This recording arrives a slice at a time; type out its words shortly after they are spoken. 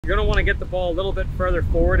You're gonna wanna get the ball a little bit further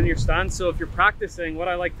forward in your stance. So if you're practicing, what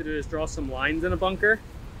I like to do is draw some lines in a bunker.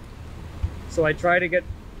 So I try to get,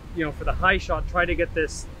 you know, for the high shot, try to get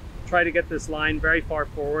this line very far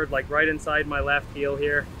forward, like right inside my left heel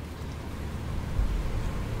here.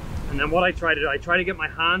 And then what I try to get my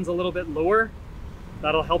hands a little bit lower.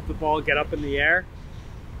 That'll help the ball get up in the air.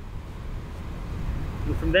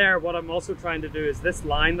 And from there, what I'm also trying to do is this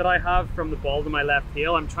line that I have from the ball to my left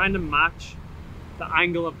heel, I'm trying to match the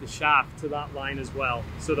angle of the shaft to that line as well,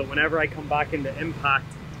 so that whenever I come back into impact,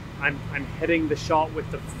 I'm hitting the shot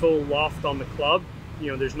with the full loft on the club.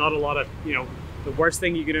 You know, there's not a lot of, you know, the worst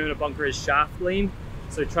thing you can do in a bunker is shaft lean.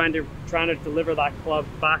 So trying to deliver that club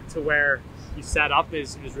back to where you set up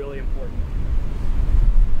is really important.